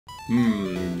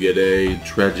G'day,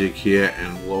 Tragic here,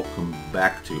 and welcome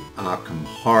back to Arkham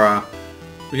Horror.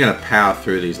 We're going to power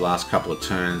through these last couple of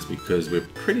turns because we're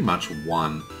pretty much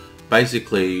won.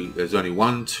 Basically, there's only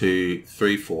 1, 2,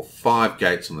 3, 4, 5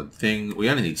 gates on the thing. We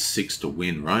only need 6 to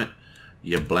win, right?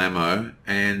 Yeah, blammo.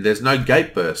 And there's no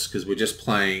gate burst because we're just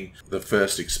playing the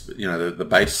first, the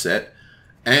base set.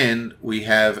 And we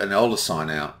have an Elder Sign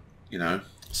out,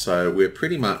 So we're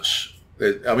pretty much...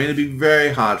 I mean, it'd be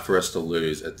very hard for us to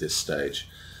lose at this stage.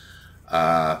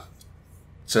 So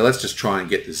let's just try and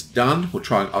get this done.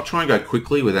 I'll try and go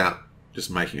quickly without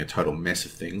just making a total mess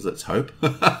of things. Let's hope.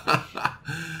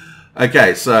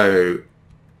 Okay, so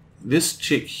this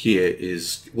chick here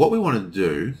is what we want to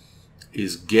do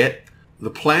is get.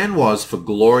 The plan was for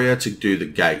Gloria to do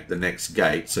the next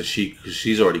gate, so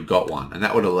she's already got one, and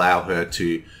that would allow her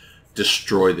to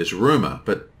destroy this rumor,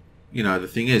 but. The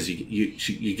thing is,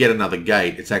 you get another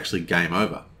gate, it's actually game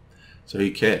over. So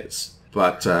who cares?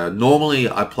 But normally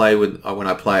when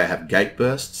I play, I have gate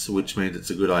bursts, which means it's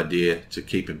a good idea to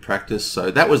keep in practice. So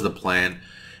that was the plan,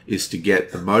 is to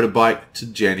get the motorbike to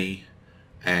Jenny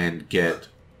and get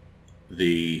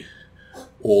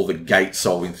all the gate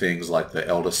solving things like the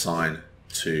Elder Sign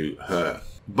to her.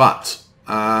 But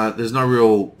there's no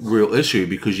real issue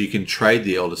because you can trade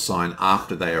the Elder Sign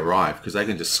after they arrive because they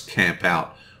can just camp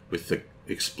out with the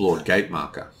explored gate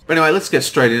marker. But anyway, let's get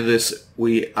straight into this.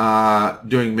 We are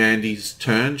doing Mandy's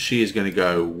turn. She is going to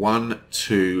go 1,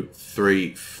 2,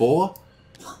 3, 4.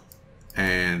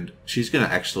 And she's going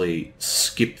to actually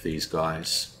skip these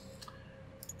guys.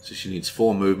 So she needs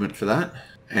 4 movement for that.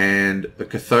 And the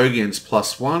Cathogian's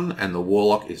 +1 and the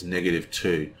Warlock is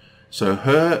 -2. So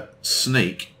her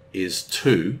sneak is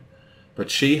 2, but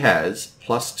she has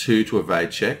 +2 to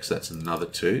evade checks. That's another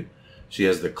 2. She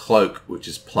has the cloak, which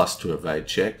is +2 to evade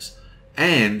checks.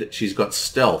 And she's got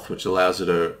stealth, which allows her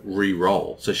to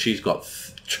re-roll. So she's got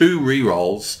 2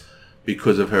 re-rolls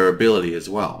because of her ability as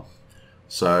well.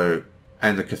 So,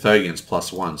 and the Cathogian's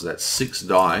 +1, so that's 6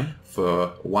 die for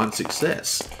 1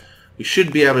 success. We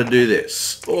should be able to do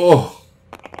this. Oh,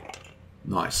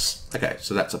 nice. Okay,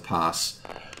 so that's a pass.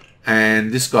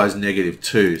 And this guy's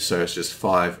 -2, so it's just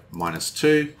 5 -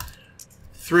 2.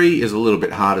 3 is a little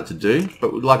bit harder to do,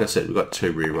 but like I said, we've got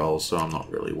 2 re-rolls, so I'm not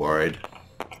really worried.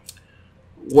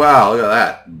 Wow, look at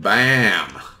that.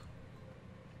 Bam!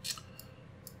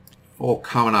 All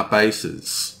coming up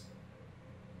aces.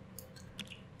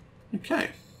 Okay.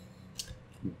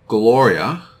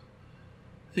 Gloria.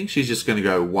 I think she's just going to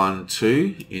go 1,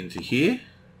 2 into here.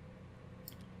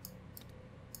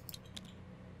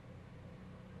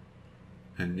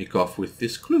 And nick off with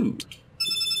this clue.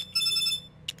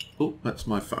 Oh, that's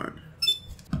my phone.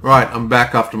 Right, I'm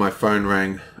back after my phone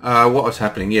rang. What was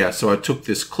happening? Yeah, so I took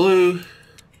this clue.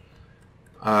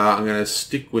 I'm going to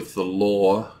stick with the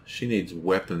law. She needs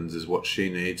weapons is what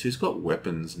she needs. Who's got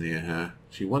weapons near her?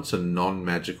 She wants a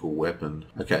non-magical weapon.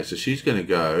 Okay, so she's going to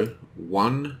go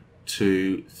 1,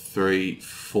 2, 3,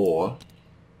 4.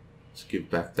 Let's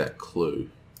give back that clue.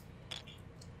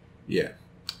 Yeah,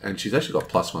 and she's actually got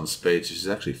 +1 speed, so she's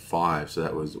actually 5. So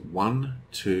that was 1,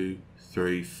 2,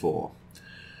 3, 4.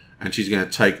 And she's going to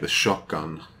take the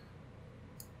shotgun.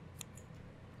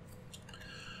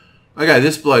 Okay,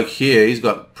 this bloke here, he's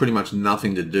got pretty much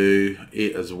nothing to do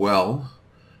as well.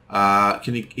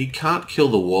 He can't kill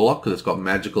the Warlock because it's got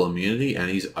magical immunity and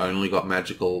he's only got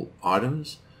magical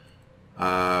items.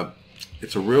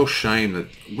 It's a real shame that...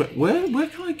 Where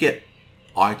can I get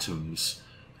items?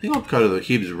 I think I'll go to the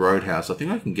Hibbs Roadhouse. I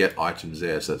think I can get items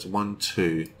there. So that's 1,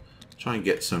 2. Try and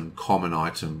get some common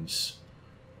items.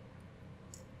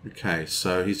 Okay,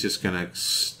 so he's just going to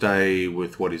stay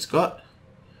with what he's got.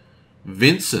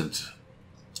 Vincent.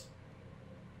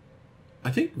 I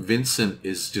think Vincent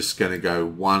is just going to go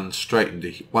 1 straight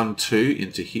into 1, 2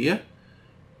 into here.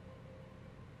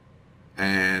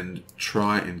 And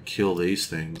try and kill these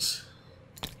things.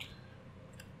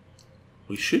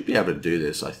 We should be able to do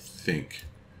this, I think.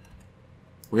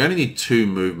 We only need 2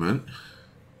 movement.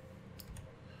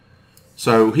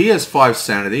 So he has 5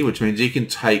 sanity, which means he can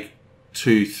take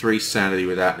 2, 3 sanity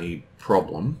without any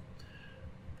problem.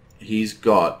 He's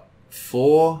got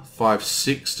 4, 5,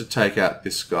 6 to take out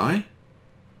this guy.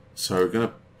 So we're going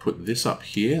to put this up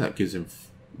here. That gives him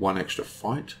 1 extra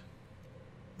fight.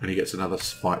 And he gets another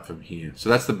fight from here. So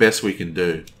that's the best we can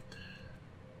do.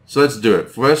 So let's do it.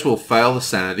 First we'll fail the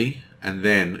sanity. And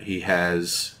then he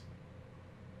has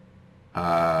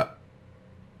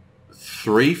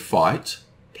 3 fight.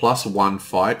 +1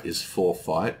 fight is 4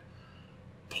 fight.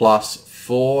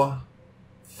 +4,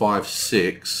 5,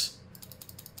 6.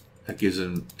 That gives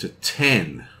him to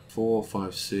 10. 4,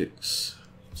 5, 6,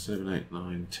 7, 8,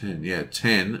 9, 10. Yeah,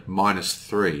 10 minus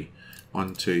 3.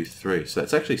 1, 2, 3. So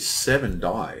that's actually 7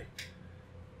 die.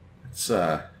 It's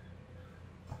not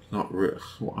real.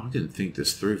 Well, I didn't think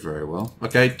this through very well.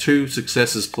 Okay, 2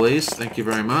 successes, please. Thank you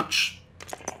very much.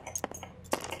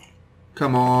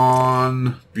 Come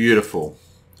on. Beautiful.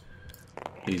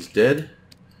 He's dead.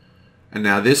 And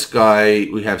now this guy,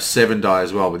 we have 7 die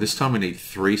as well, but this time we need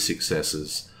 3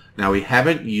 successes. Now we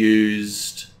haven't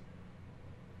used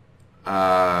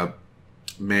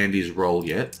Mandy's roll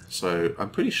yet, so I'm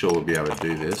pretty sure we'll be able to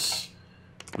do this.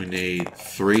 We need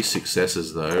 3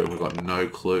 successes though. We've got no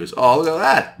clues. Oh, look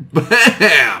at that!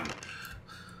 Bam!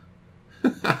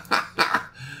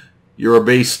 You're a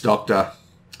beast, Doctor.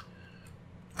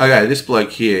 Okay, this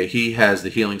bloke here, he has the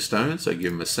healing stone, so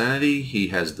give him a sanity. He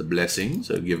has the blessing,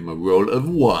 so give him a roll of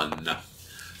 1.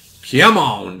 Come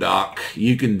on, Doc.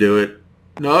 You can do it.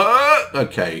 No!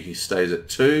 Okay, he stays at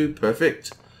 2.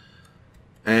 Perfect.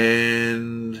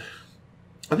 And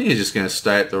I think he's just going to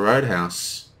stay at the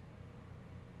roadhouse.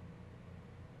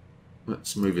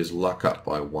 Let's move his luck up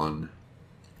by 1.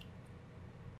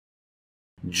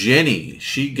 Jenny,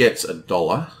 she gets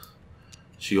 $1.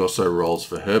 She also rolls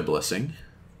for her blessing.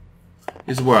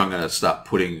 This is where I'm going to start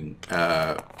putting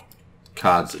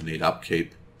cards that need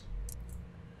upkeep.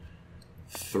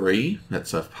 3,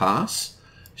 that's a pass.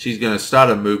 She's going to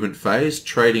start a movement phase,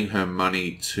 trading her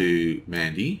money to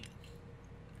Mandy.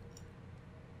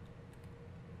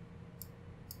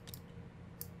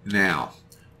 Now,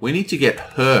 we need to get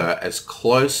her as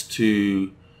close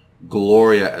to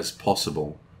Gloria as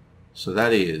possible. So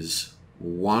that is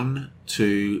 1,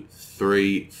 2,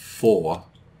 3, 4.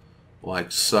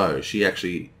 Like so. She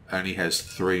actually only has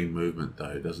 3 movement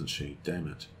though, doesn't she? Damn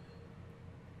it.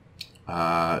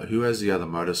 Who has the other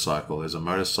motorcycle? There's a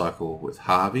motorcycle with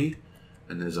Harvey.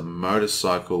 And there's a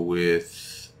motorcycle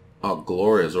with... Oh,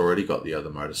 Gloria's already got the other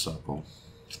motorcycle.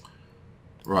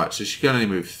 Right, so she can only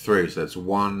move 3. So that's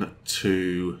 1,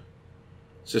 2...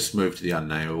 Let's just move to the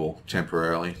unnameable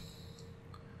temporarily.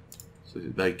 So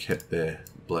they kept their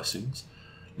blessings.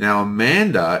 Now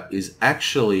Amanda is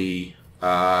actually...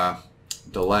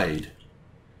 delayed.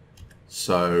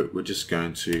 So we're just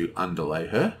going to undelay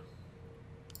her.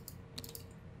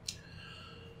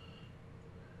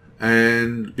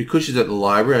 And because she's at the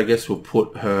library, I guess we'll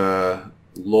put her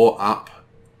law up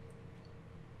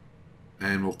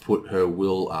and we'll put her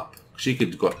will up. She's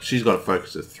got a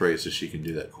focus of 3, so she can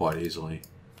do that quite easily.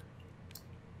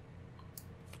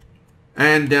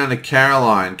 And down to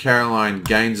Caroline. Caroline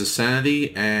gains a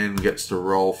sanity and gets to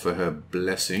roll for her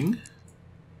blessing.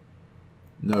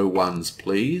 No 1s,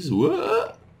 please.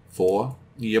 Whoa. 4.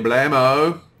 You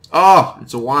blamo. Oh,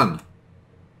 it's a 1.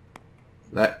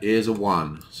 That is a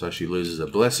 1. So she loses a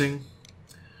blessing.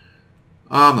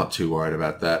 I'm not too worried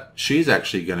about that. She's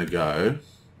actually going to go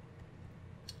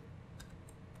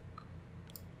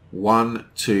 1,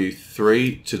 2,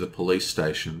 3 to the police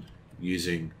station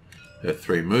using her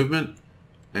 3 movement.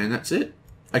 And that's it.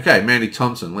 Okay, Mandy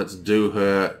Thompson. Let's do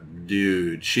her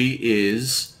dude. She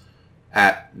is...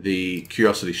 at the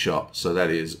Curiosity Shop. So that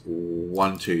is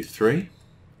 1, 2, 3.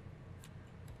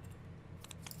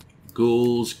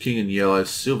 Ghouls, King and Yellow,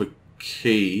 Silver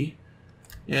Key.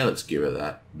 Yeah, let's give her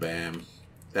that. Bam.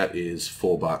 That is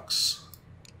 $4.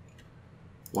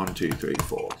 1, 2, 3,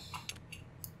 4.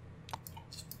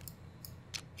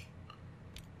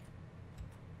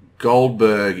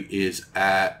 Goldberg is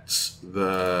at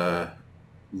the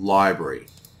library.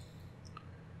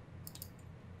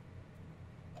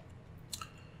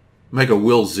 Make a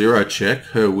will 0 check.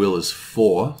 Her will is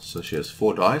 4, so she has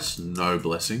 4 dice. No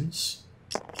blessings.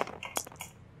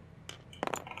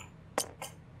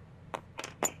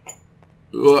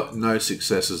 Ooh, no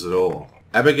successes at all.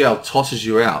 Abigail tosses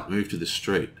you out. Move to the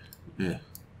street. Yeah,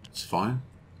 it's fine.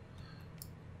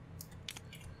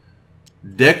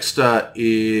 Dexter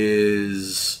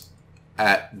is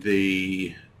at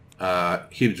the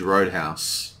Hibbs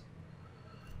Roadhouse.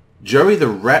 Joey the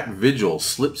Rat Vigil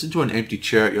slips into an empty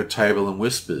chair at your table and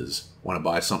whispers, "Want to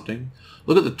buy something?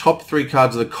 Look at the top 3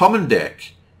 cards of the common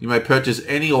deck. You may purchase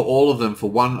any or all of them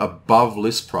for 1 above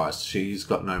list price." She's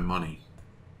got no money.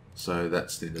 So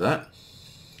that's the end of that.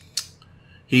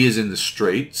 He is in the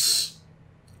streets.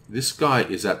 This guy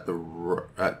is at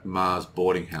Mars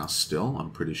boarding house still,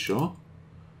 I'm pretty sure.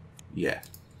 Yeah.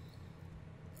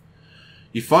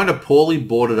 You find a poorly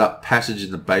boarded up passage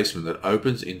in the basement that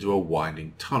opens into a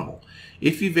winding tunnel.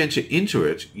 If you venture into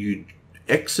it, you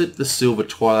exit the Silver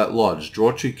Twilight Lodge,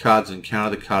 draw 2 cards and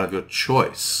counter the card of your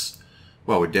choice.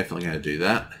 Well, we're definitely going to do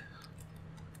that.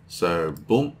 So,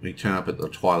 boom, we turn up at the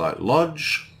Twilight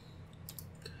Lodge.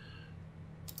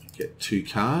 Get 2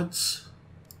 cards.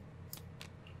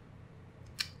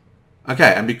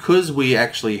 Okay, and because we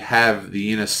actually have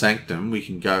the inner sanctum, we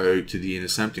can go to the inner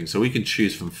sanctum. So we can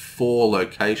choose from 4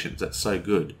 locations. That's so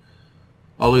good.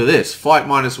 Oh, look at this. Fight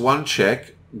 -1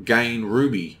 check, gain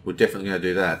ruby. We're definitely going to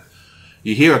do that.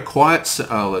 You hear a quiet...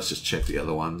 Oh, let's just check the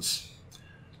other ones.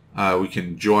 We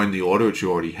can join the order, which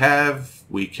you already have.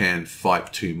 We can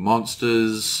fight 2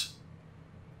 monsters.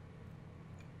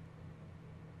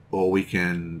 Or we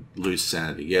can lose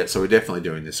sanity. Yeah, so we're definitely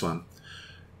doing this one.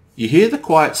 You hear the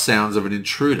quiet sounds of an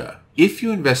intruder. If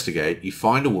you investigate, you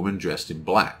find a woman dressed in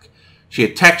black. She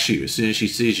attacks you as soon as she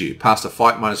sees you. Pass a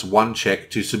fight -1 check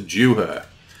to subdue her.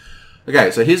 Okay,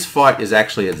 so his fight is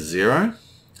actually at 0.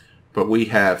 But we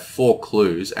have 4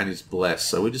 clues and he's blessed.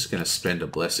 So we're just going to spend a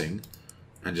blessing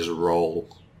and just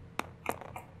roll.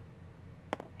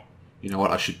 You know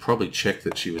what? I should probably check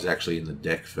that she was actually in the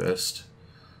deck first.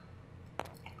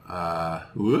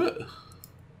 What?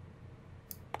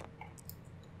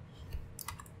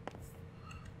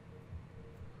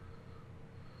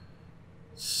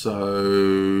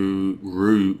 So,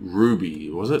 Ruby,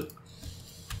 was it?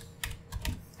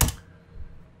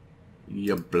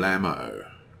 Yablamo.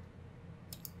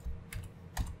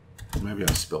 Maybe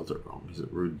I spelled it wrong. Is it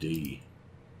Rudy?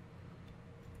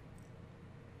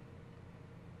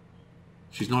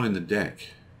 She's not in the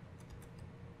deck.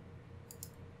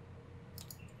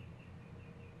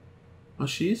 Oh,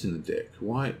 she is in the deck.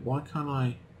 Why can't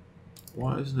I...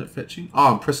 Why isn't it fetching?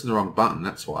 Oh, I'm pressing the wrong button.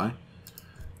 That's why.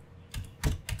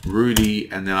 Rudy,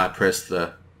 and then I press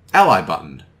the ally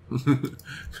button.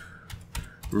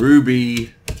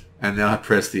 Ruby, and then I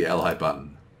press the ally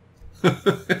button.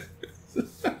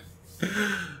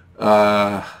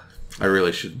 I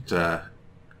really should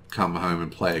come home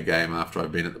and play a game after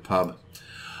I've been at the pub.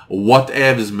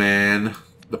 Whatevs, man.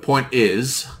 The point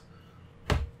is,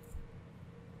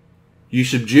 you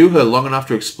subdue her long enough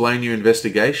to explain your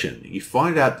investigation. You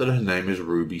find out that her name is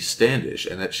Ruby Standish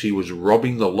and that she was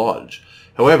robbing the lodge.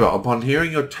 However, upon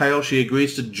hearing your tale, she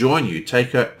agrees to join you.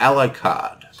 Take her ally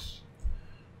card.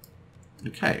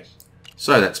 Okay,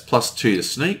 so that's +2 to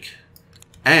sneak,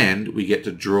 and we get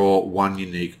to draw 1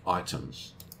 unique item,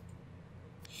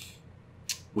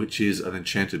 which is an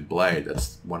enchanted blade.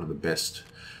 That's one of the best.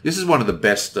 This is one of the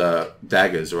best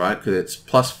daggers, right? Because it's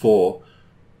 +4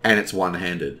 and it's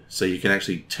one-handed. So you can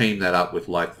actually team that up with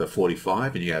like the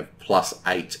 45 and you have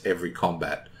 +8 every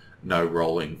combat. No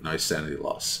rolling, no sanity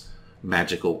loss.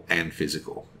 Magical and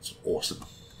physical. It's awesome.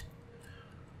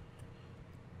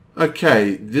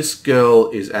 Okay, this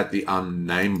girl is at the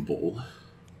unnameable.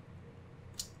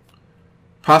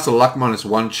 Pass a luck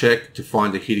 -1 check to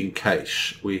find a hidden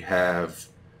cache. We have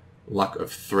luck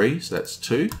of 3, so that's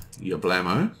 2.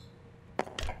 Yablamo.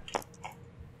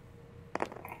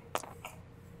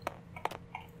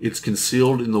 It's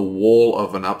concealed in the wall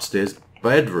of an upstairs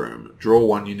bedroom. Draw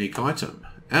 1 unique item.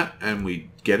 And we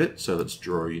get it, so let's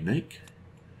draw a unique.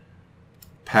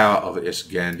 Power of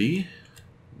Esgandi.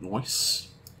 Nice.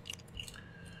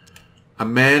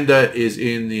 Amanda is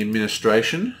in the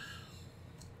administration.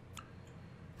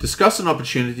 Discuss an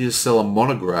opportunity to sell a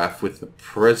monograph with the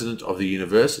president of the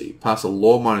university. Pass a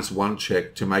law -1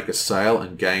 check to make a sale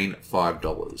and gain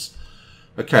 $5.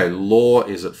 Okay, law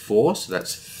is at 4, so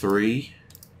that's 3.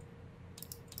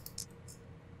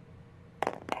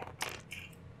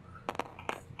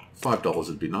 $5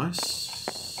 would be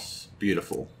nice.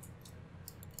 Beautiful.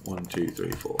 1, 2,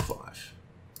 3, 4, 5.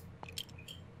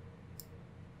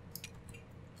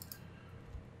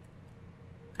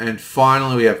 And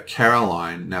finally we have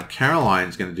Caroline. Now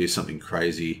Caroline's going to do something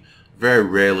crazy. Very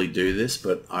rarely do this,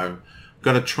 but I've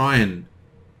got to try and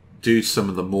do some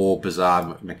of the more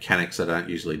bizarre mechanics that I don't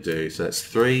usually do. So that's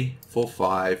 3, 4,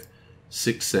 5,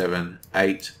 6, 7,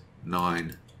 8,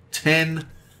 9, 10.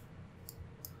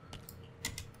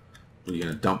 We're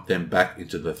going to dump them back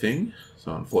into the thing.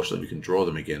 So unfortunately we can draw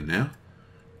them again now.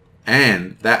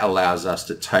 And that allows us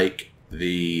to take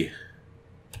the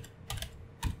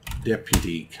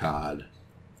deputy card.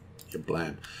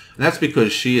 Blam. And that's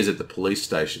because she is at the police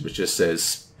station, which just says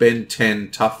spend 10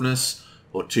 toughness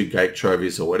or 2 gate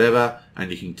trophies or whatever,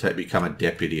 and you can become a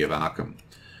deputy of Arkham.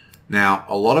 Now,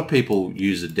 a lot of people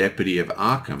use the deputy of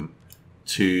Arkham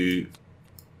to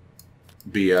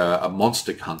be a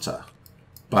monster hunter.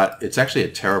 But it's actually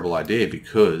a terrible idea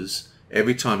because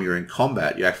every time you're in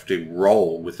combat, you have to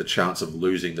roll with the chance of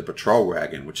losing the patrol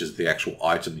wagon, which is the actual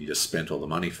item you just spent all the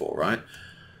money for, right?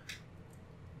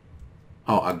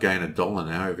 Oh, I gain $1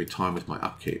 now every time with my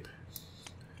upkeep.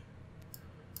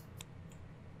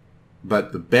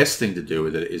 But the best thing to do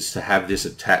with it is to have this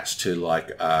attached to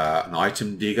like an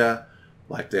item digger,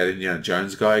 like that Indiana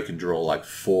Jones guy can draw like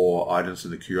 4 items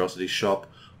in the curiosity shop,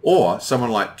 or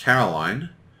someone like Caroline,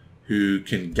 who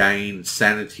can gain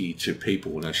sanity to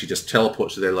people. Now, she just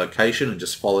teleports to their location and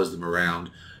just follows them around,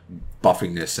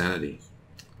 buffing their sanity.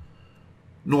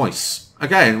 Nice.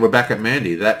 Okay, and we're back at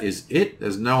Mandy. That is it.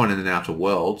 There's no one in the outer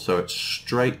world, so it's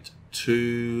straight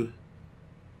to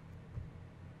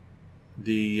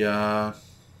the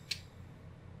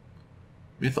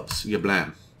Mythos.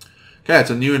 Yablam. Okay, it's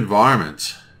a new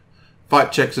environment.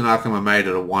 Fight checks in Arkham are made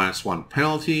at a -1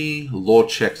 penalty. Law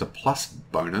checks a plus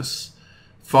bonus.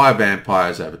 5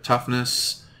 vampires have a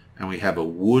toughness. And we have a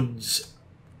woods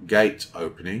gate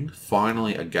opening.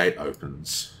 Finally, a gate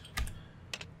opens.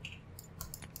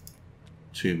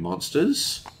 2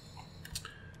 monsters.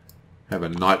 Have a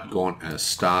Night Gaunt and a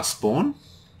Star Spawn.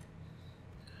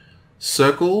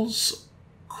 Circles,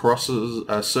 crosses,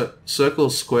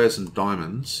 circles, squares, and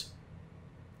diamonds.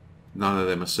 None of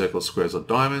them are circles, squares, or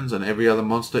diamonds, and every other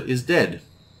monster is dead.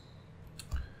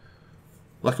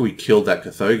 Lucky we killed that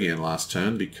Cathogian last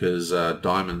turn because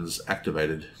diamonds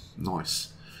activated.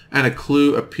 Nice. And a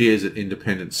clue appears at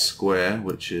Independence Square,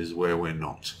 which is where we're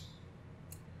not.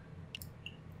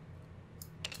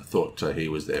 I thought he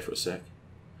was there for a sec.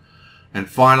 And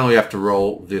finally we have to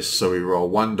roll this, so we roll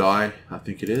 1 die, I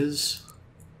think it is.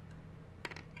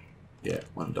 Yeah,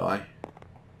 1 die.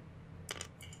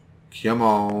 Come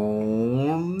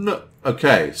on.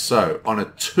 Okay, so on a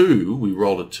 2, we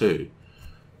rolled a 2.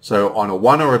 So on a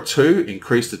 1 or a 2,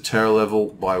 increase the terror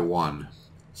level by 1.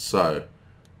 So,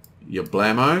 your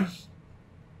blammo.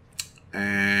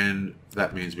 And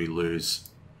that means we lose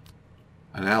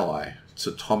an ally.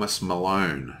 So Thomas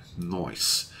Malone.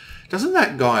 Nice. Doesn't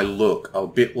that guy look a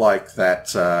bit like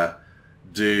that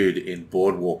dude in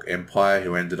Boardwalk Empire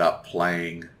who ended up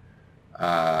playing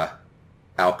Al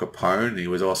Capone? He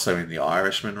was also in The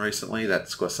Irishman recently, that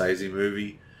Scorsese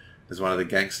movie, as one of the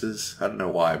gangsters. I don't know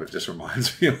why, but it just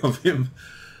reminds me of him.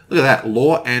 Look at that.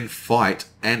 Law and fight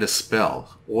and a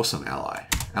spell. Awesome ally.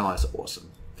 Allies are awesome.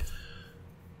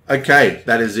 Okay,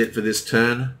 that is it for this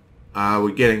turn.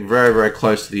 We're getting very, very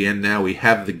close to the end now. We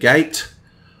have the gate.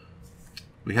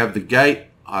 We have the gate.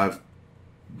 I've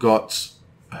got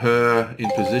her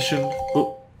in position.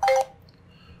 Ooh.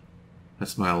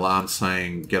 That's my alarm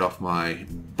saying get off my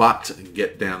butt and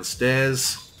get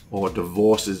downstairs. Or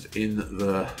divorce is in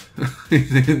the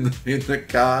in the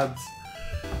cards.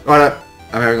 Right,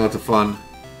 I'm having lots of fun.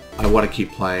 I want to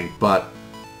keep playing, but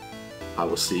I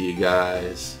will see you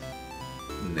guys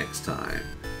next time.